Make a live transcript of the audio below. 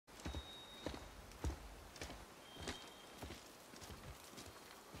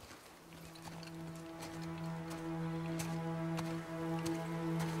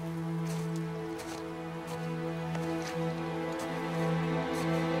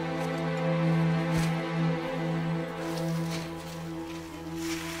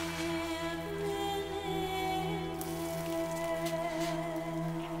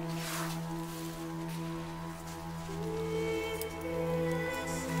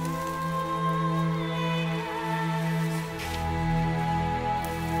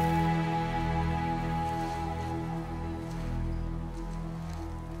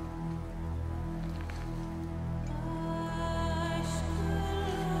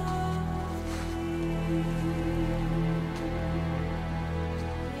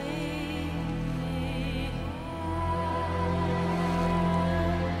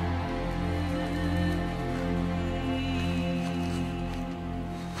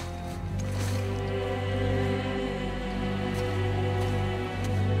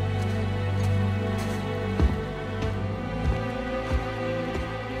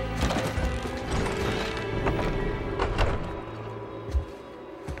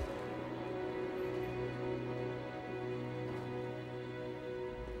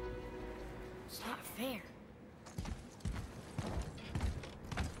not fair.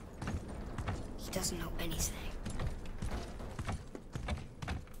 He doesn't know anything.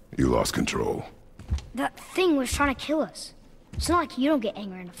 You lost control. That thing was trying to kill us. It's not like you don't get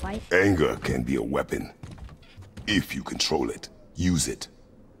angry in a fight. Anger can be a weapon. If you control it, use it.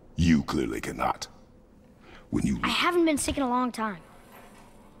 You clearly cannot. When you... I haven't been sick in a long time.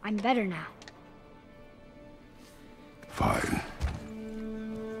 I'm better now. Fine.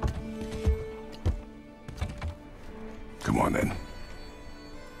 Come on then.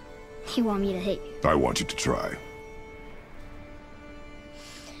 You want me to hit you? I want you to try.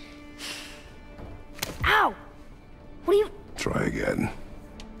 Ow! What are you... Try again.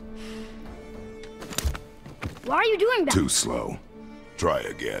 Why are you doing that? Too slow. Try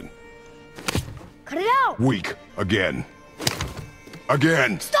again. Cut it out! Weak. Again.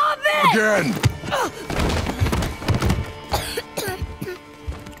 Again! Stop it! Again!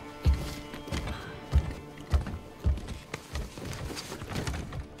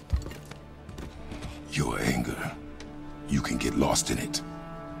 Your anger. You can get lost in it.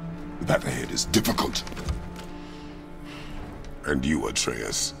 The path ahead is difficult. And you,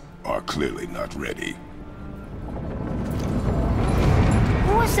 Atreus, are clearly not ready.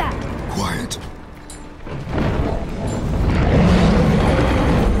 What was that? Quiet.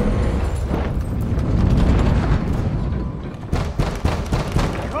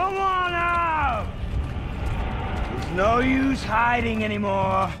 Come on out! There's no use hiding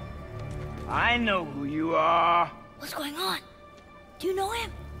anymore. I know who you are. What's going on? Do you know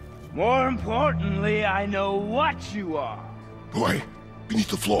him? More importantly, I know what you are. Boy, beneath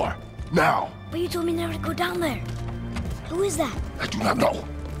the floor. Now! But you told me never to go down there. Who is that? I do not know.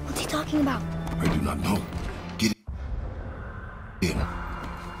 What's he talking about? I do not know. Get in.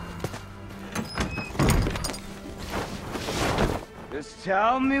 Just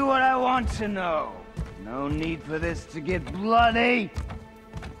tell me what I want to know. No need for this to get bloody.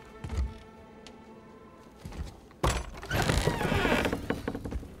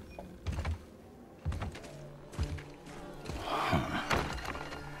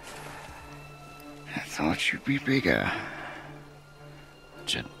 I thought you'd be bigger.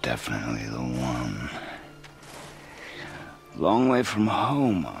 But you're definitely the one. Long way from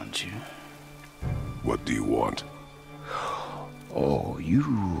home, aren't you? What do you want? Oh,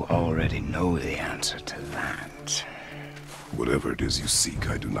 you already know the answer to that. Whatever it is you seek,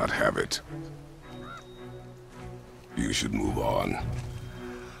 I do not have it. You should move on.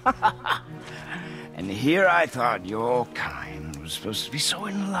 And here I thought your kind was supposed to be so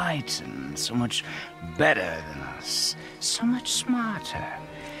enlightened, so much better than us, so much smarter.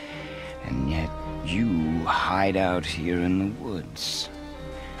 And yet you hide out here in the woods,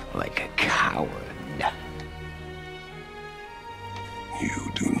 like a coward.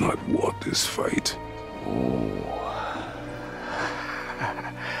 You do not want this fight. Oh,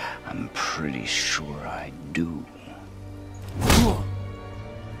 I'm pretty sure I do.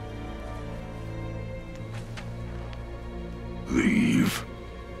 Leave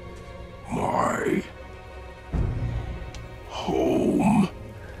my home.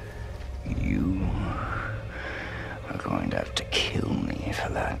 You are going to have to kill me for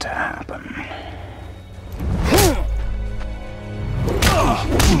that to happen.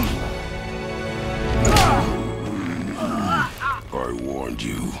 I warned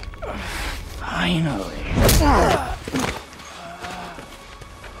you. Finally.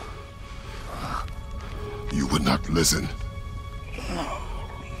 You would not listen.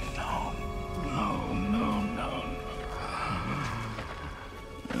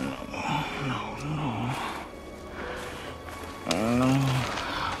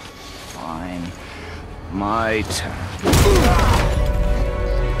 Fine. My turn.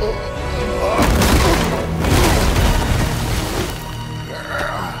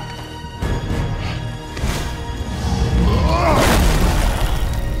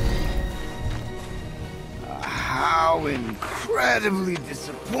 How incredibly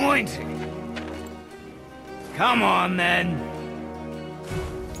disappointing. Come on, then.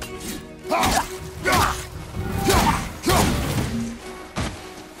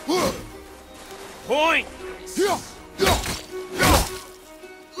 Point!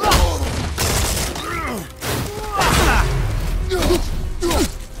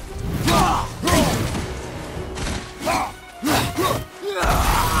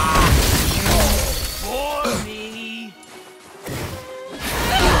 For me.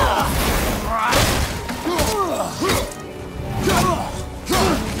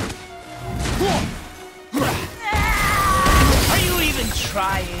 Are you even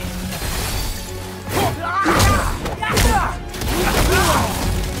trying?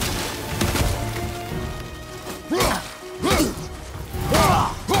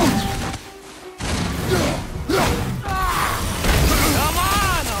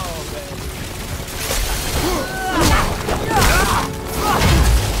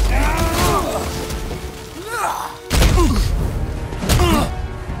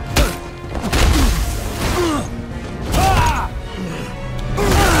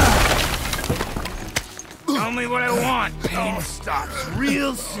 Tell me what I want. Pain stops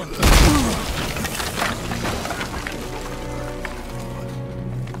real simple.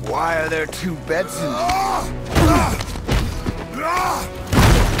 Why are there two beds in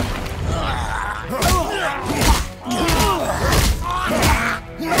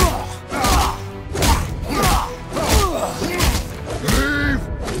Leave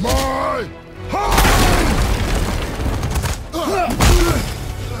my home!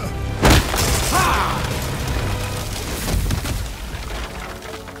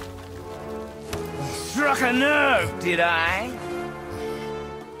 Struck a nerve, did I?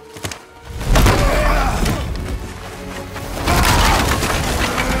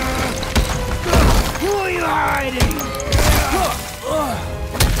 Who are you hiding?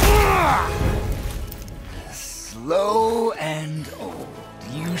 Slow and old.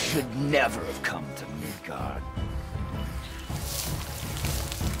 You should never have come to Midgard.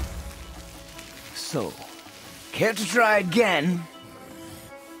 So, care to try again?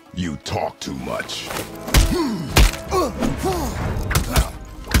 You talk too much.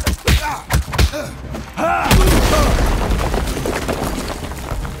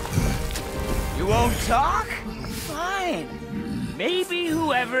 You won't talk? Fine. Maybe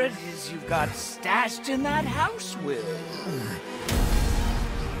whoever it is you've got stashed in that house will.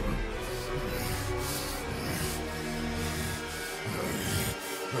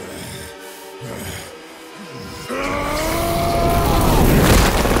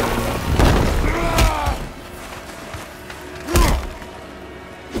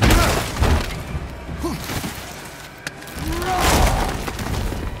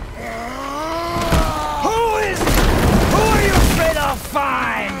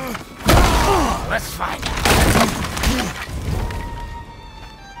 Fine! Let's find out.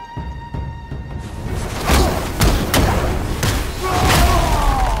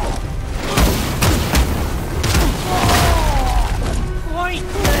 Point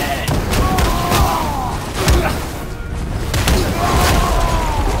then!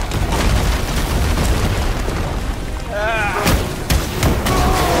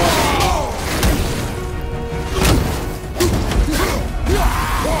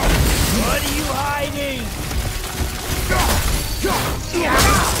 What are you hiding?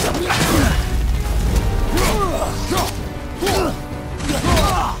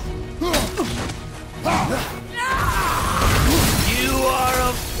 You are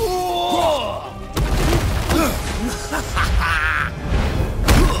a fool!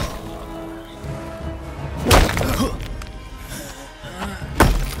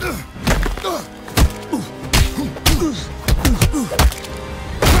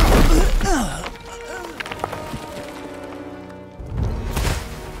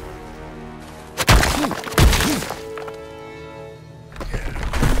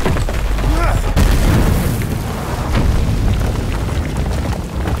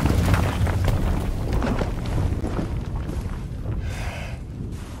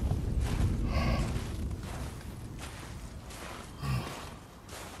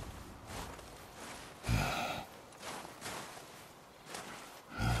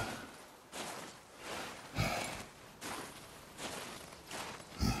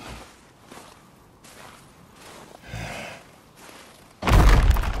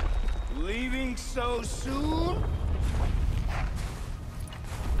 Leaving so soon?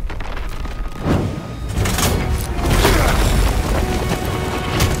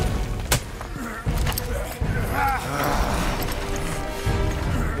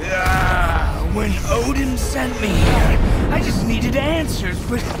 When Odin sent me here, I just needed answers,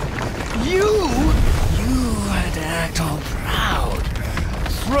 but you had to act all proud.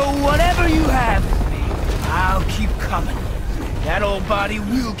 Throw whatever you have at me. I'll keep coming. That old body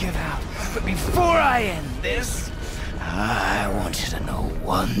will give out. But before I end this, I want you to know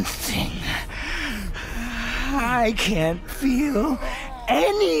one thing. I can't feel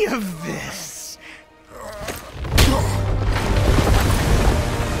any of this.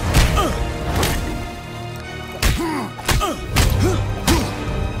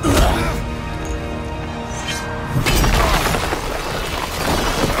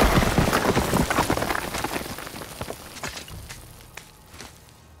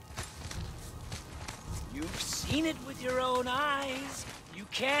 You've seen it with your own eyes. You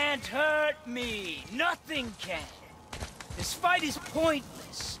can't hurt me. Nothing can. This fight is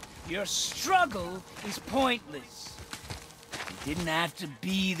pointless. Your struggle is pointless. It didn't have to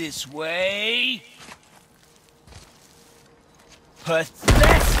be this way.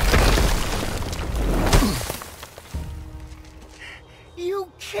 Pathetic!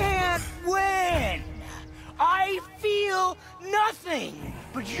 You can't win! I feel nothing!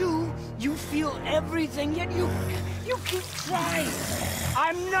 But you feel everything, yet you keep trying.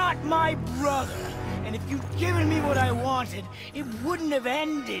 I'm not my brother. And if you'd given me what I wanted, it wouldn't have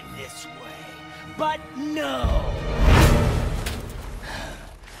ended this way. But no.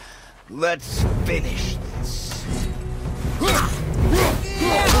 Let's finish this.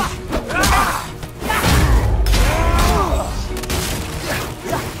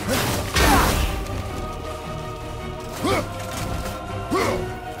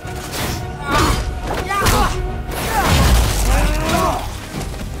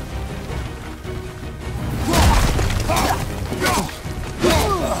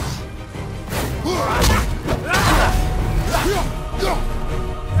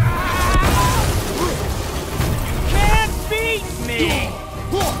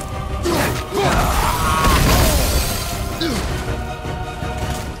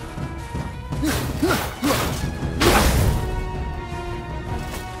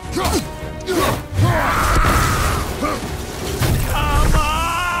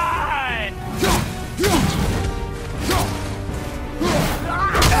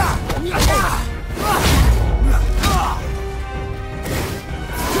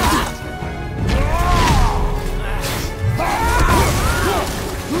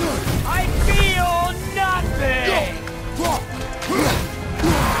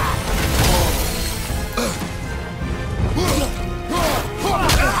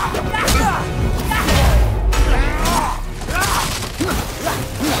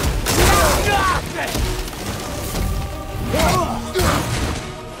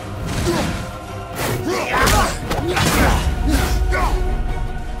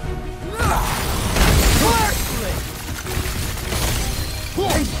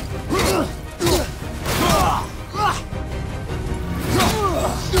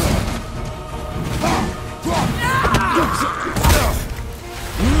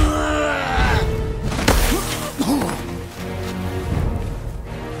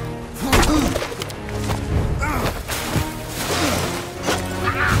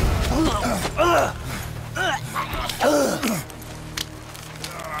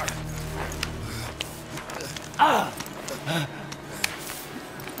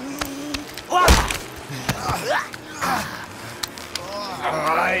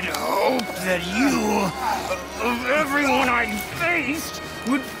 I'd hope that you, of everyone I'd faced,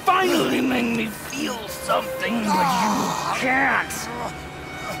 would finally make me feel something, but you can't.